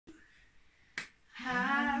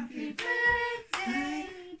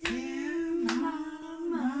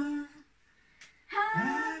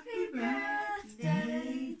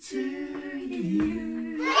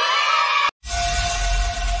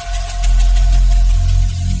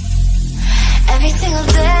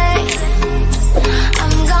single day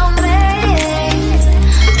I'm gonna make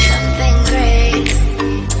something great.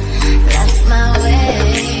 That's my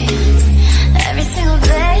way. Every single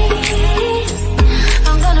day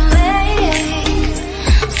I'm gonna make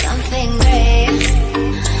something great.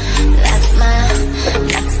 That's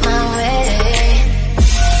my way.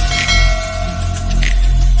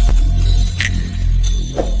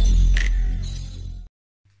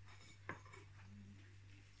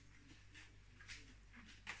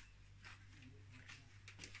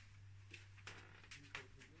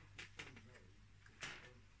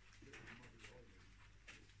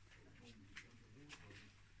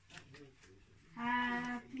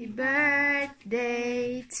 Happy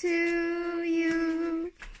birthday to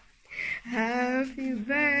you. Happy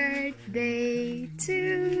birthday to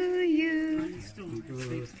you.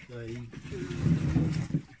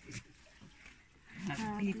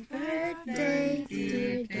 Happy birthday,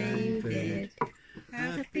 dear David.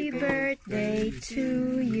 Happy birthday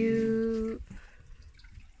to you.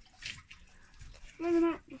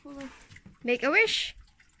 Make a wish.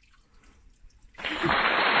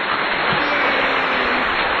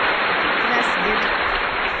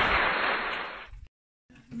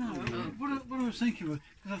 What I was thinking was,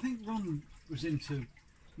 because I think Ron was into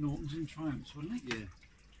Nortons and Triumphs, wasn't he? Yeah.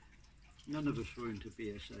 None of us were into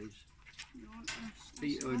BSAs.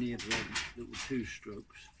 Pete only had little 2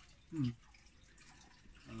 strokes.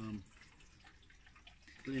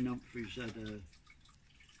 Glenn Humphreys had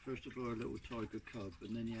first of all a little Tiger Cub,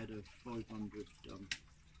 and then he had a 500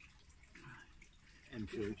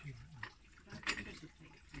 Enfield.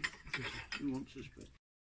 Who wants this bit?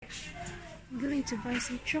 I'm going to buy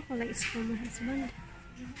some chocolates for my husband.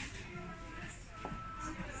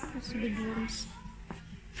 That's big ones.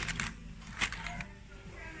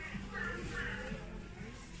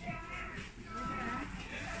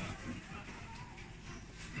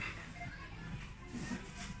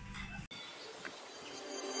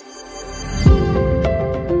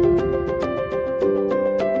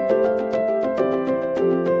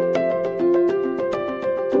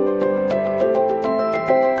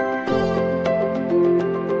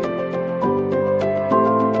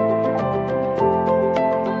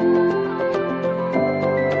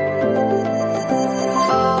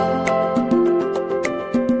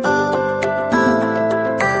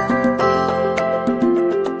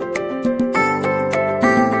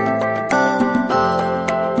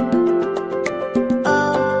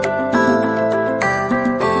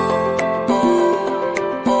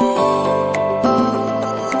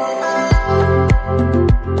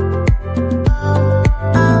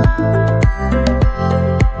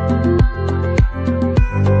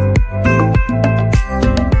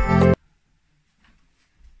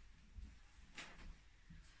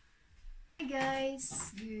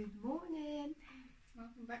 Good morning.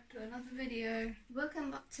 Welcome back to another video.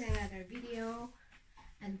 Welcome back to another video.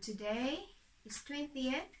 And today is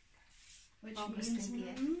 20th. Which August means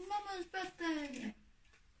 20th. Mama's birthday. Yeah.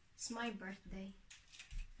 It's my birthday.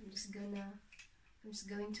 I'm just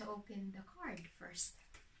going to open the card first.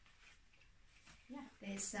 Yeah,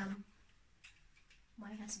 there's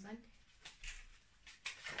my husband.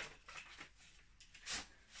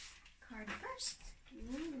 Card first.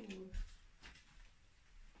 Ooh.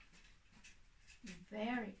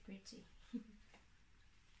 Very pretty.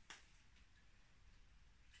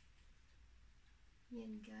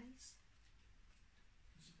 Yan guys.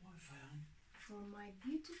 For my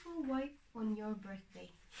beautiful wife on your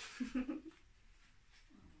birthday.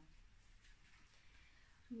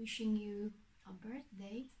 Wishing you a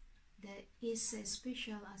birthday that is as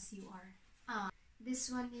special as you are. This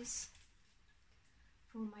one is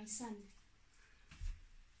for my son.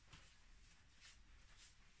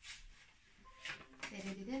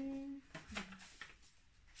 Da-da-da-dun.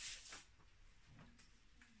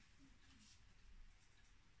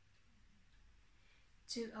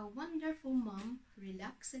 To a wonderful mom,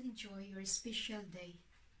 relax and enjoy your special day.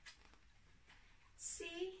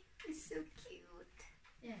 See, it's so cute.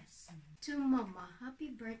 Yes. To Mama,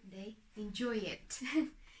 happy birthday. Enjoy it.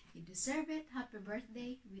 You deserve it. Happy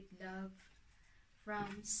birthday with love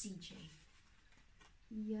from CJ.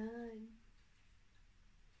 Yan.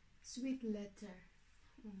 Sweet letter.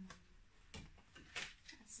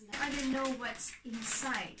 That's nice. I don't know what's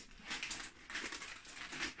inside.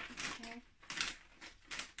 Okay.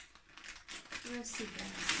 We'll see,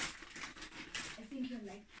 guys. I think you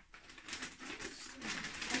like it.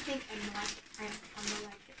 I think I'm gonna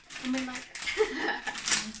like it. I'm gonna like it.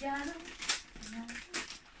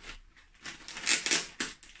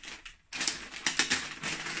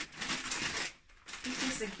 This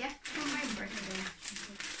is a gift for my birthday.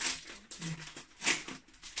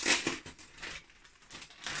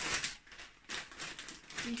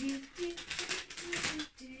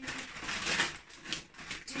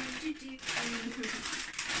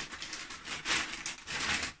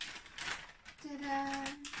 Ta-da!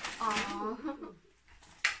 Oh.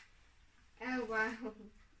 Oh wow.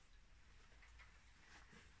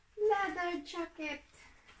 Leather jacket.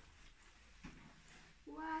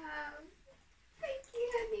 Wow. Thank you,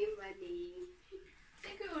 honey bunny. I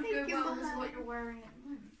think it would Thank go you, well with Mom. what you're wearing at the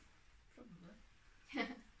moment. Probably. I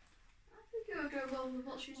think it would go well with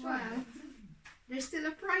what she's Wow. wearing. There's still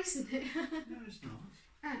a price in it. No, it's not.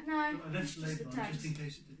 No, I left it's the just the label on tags. just in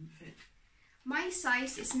case it didn't fit. My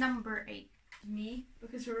size is number 8. Me,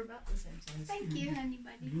 because we're about the same size. Thank you, honey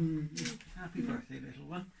bunny. Happy birthday, little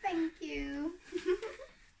one. Thank you.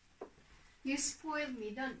 You spoiled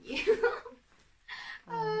me, don't you?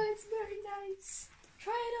 Oh, it's very nice.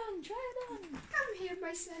 Try it on, try it on. Come here,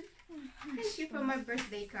 my son. Thank you for my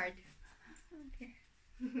birthday card. Okay.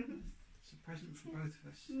 It's a present for both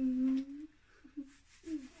of us.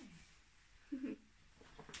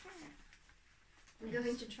 I'm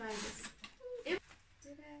going to try this.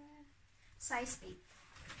 Ta-da. Size 8.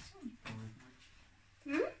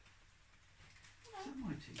 Hmm? Is that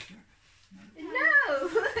my t-shirt? No,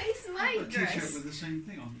 it's I've my got a t-shirt dress. with the same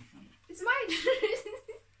thing on the front. It's my dress.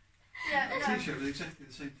 Yeah, A no. t-shirt with exactly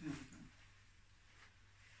the same thing on the front.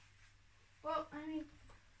 Well, I mean,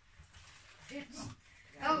 it's.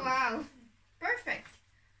 Oh wow. Perfect.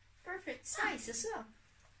 Perfect size as well.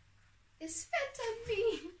 It's fit on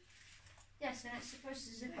me. Yes, and it's supposed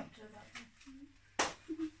to zip up to about there.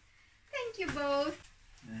 Thank you both.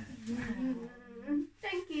 Yeah.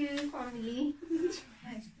 Thank you, family.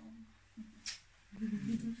 Nice one.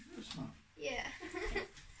 You're smart. Yeah.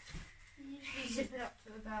 You usually zip it up to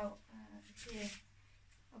about here.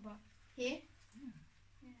 About here?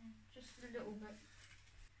 Yeah, just a little bit.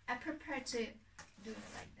 I prefer to do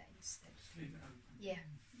it like that instead. Just leave it open. Yeah.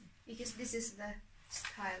 Because this is the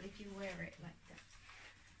style if you wear it like that.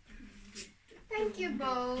 Thank you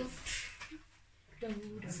both.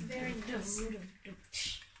 It's very nice.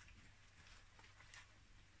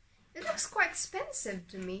 It looks quite expensive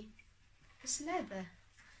to me. It's leather.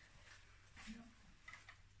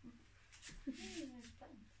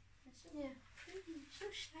 Yeah. So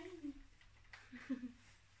shiny.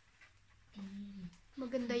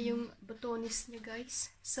 Maganda yung botones niya, guys.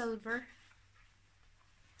 Silver.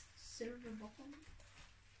 Silver bottom.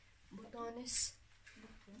 Botones.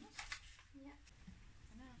 Yeah.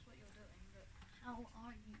 I know that's what you're doing, but how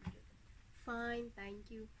are you doing? Fine, thank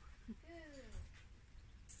you. Good.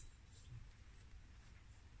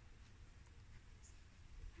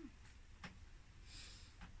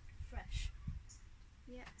 Fresh.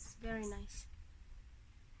 Yes, very nice.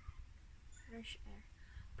 Fresh air.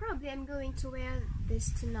 Probably I'm going to wear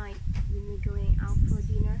this tonight when we're going out for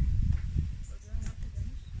dinner. We're going out to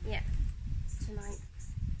dinner. Yeah, tonight.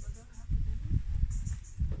 We're going out to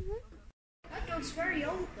dinner. That dog's very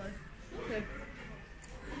old though. Look.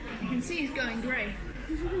 You can see he's going grey.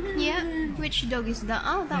 Yeah, which dog is that?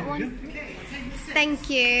 Oh, that one. Thank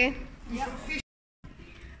you.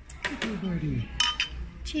 Everybody.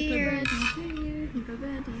 Cheers.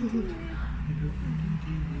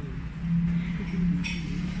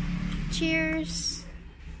 Cheers.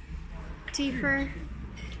 Tifer.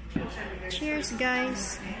 Cheers,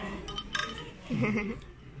 guys.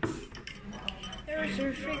 There's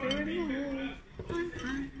her figure.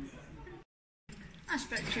 I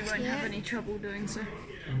expect you won't have any trouble doing so.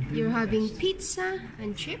 You're having pizza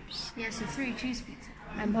and chips. Yes, a 3 cheese pizza.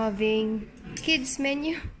 I'm having kids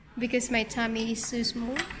menu because my tummy is so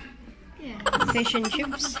small. Yeah. Fish and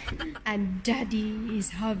chips. And Daddy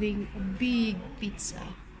is having a big pizza.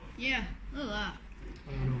 Yeah, look at that.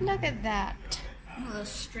 Look at that. Look at the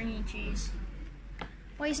stringy cheese.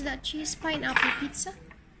 Why is that cheese? Pineapple pizza?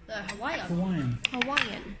 The Hawaiian. Hawaiian.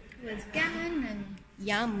 Hawaiian. With gammon and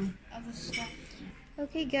Yum. other stuff.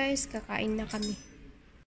 Okay guys, kakain na kami.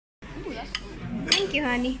 Ooh, that's cool. Thank you,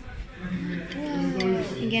 honey. I'm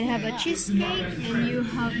gonna have a cheesecake and you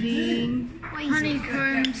having what is it?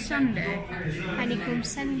 Honeycomb sundae. Honeycomb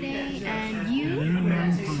sundae and you? Lemon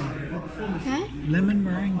meringue pie. Huh? Lemon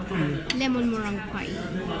meringue pie. Lemon meringue pie.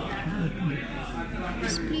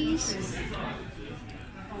 Yes, please.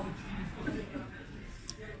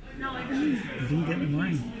 I didn't get the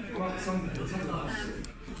meringue.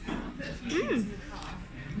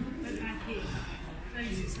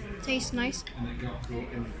 Tastes nice.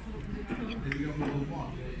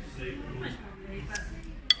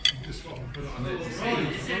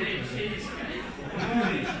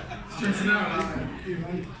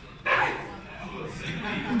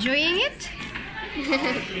 Enjoying it?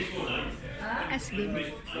 That's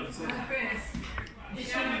good.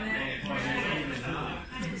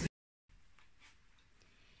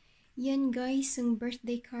 Yan guys, ang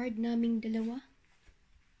birthday card naming dalawa.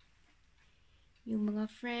 Yung mga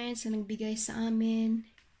friends na nagbigay sa amin.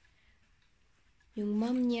 Yung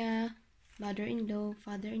mom niya, mother-in-law,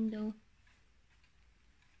 father-in-law.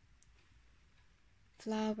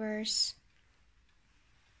 Flowers.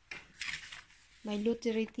 May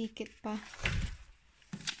lottery ticket pa.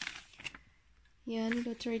 Yan,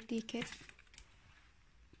 lottery ticket.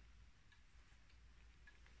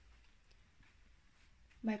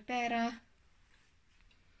 May pera.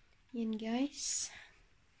 Yan guys.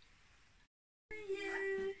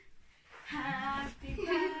 Happy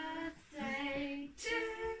birthday to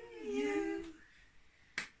you.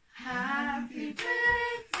 Happy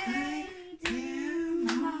birthday, dear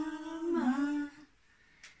Mama.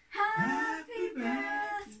 Happy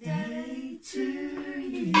birthday to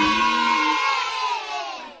you.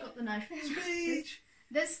 I've got the knife. Speech.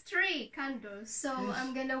 That's 3 candles. So Yes.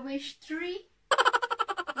 I'm gonna wish 3.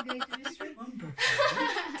 I'm going to wish 3. One birthday.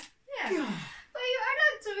 Yeah. But you are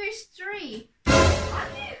allowed to wish 3.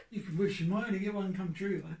 You could wish you might only get one come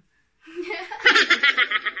true though.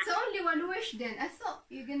 So only one wish then. I thought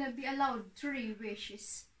you're gonna be allowed 3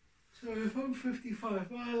 wishes. So if I'm 55,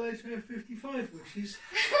 am I allowed to have 55 wishes?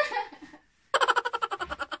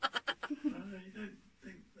 No, you don't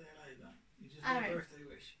think they allow that. You just have Alright. a birthday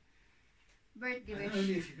wish. Birthday And wish.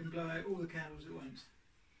 only if you can blow out all the candles at once.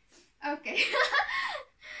 Okay.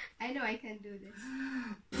 I know I can do this.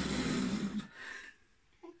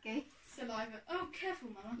 Okay. Saliva. Oh,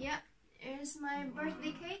 careful, Mama. Yeah. Here's my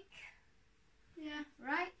birthday cake. Yeah.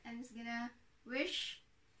 Right? I'm just gonna wish.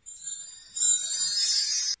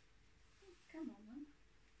 Come on, Mum.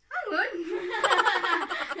 Hang on.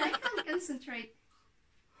 I can't concentrate.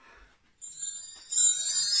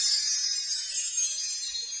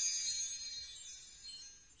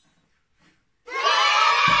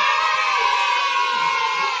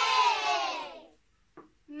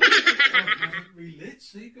 I've had it relit,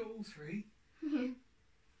 so you got all 3.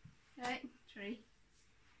 Right? 3.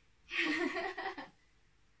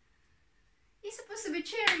 You're supposed to be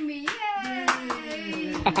cheering me.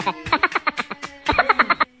 Yay!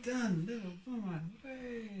 Done, little woman.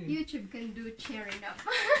 Hey. YouTube can do cheering up.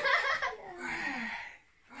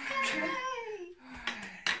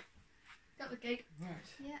 Got the cake. Right.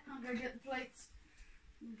 Yeah, I'll go get the plates.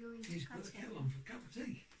 I'm going He's to put cut the it. kettle on for a cup of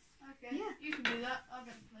tea. Okay. Yeah. You can do that. I'll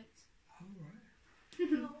get the plates. Alright.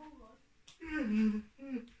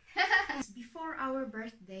 Before our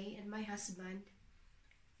birthday and my husband,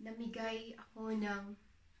 namigay ako ng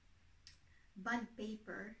bond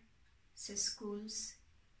paper sa schools.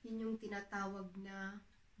 Yun yung tinatawag na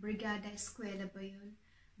Brigada Eskwela ba yun?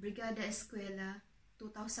 Brigada Eskwela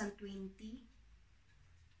 2020.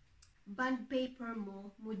 Bond paper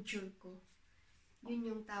mo, module ko. Yun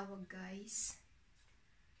yung tawag guys.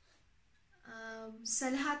 Sa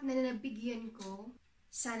lahat na nabigyan ko,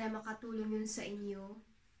 sana makatulong yun sa inyo.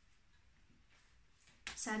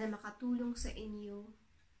 Sana makatulong sa inyo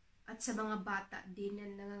at sa mga bata din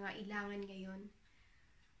na nangangailangan ngayon.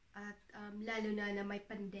 At lalo na may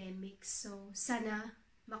pandemic. So, sana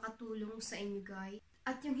makatulong sa inyo guys.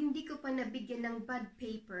 At yung hindi ko pa nabigyan ng bond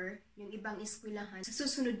paper, yung ibang eskwelahan,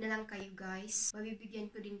 susunod na lang kayo guys. Mabibigyan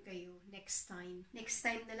ko din kayo next time. Next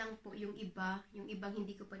time na lang po yung ibang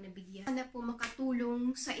hindi ko pa nabigyan. Sana po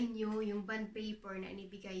makatulong sa inyo yung bond paper na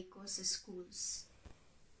inibigay ko sa schools.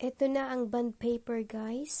 Ito na ang bond paper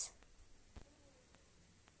guys.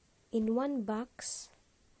 In one box,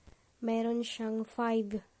 mayroon siyang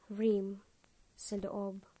 5 rim sa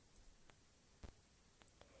loob.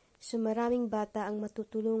 So maraming bata ang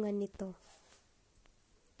matutulungan nito.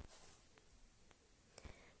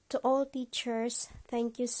 To all teachers,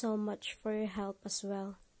 thank you so much for your help as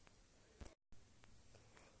well.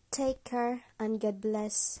 Take care and God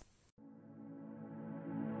bless.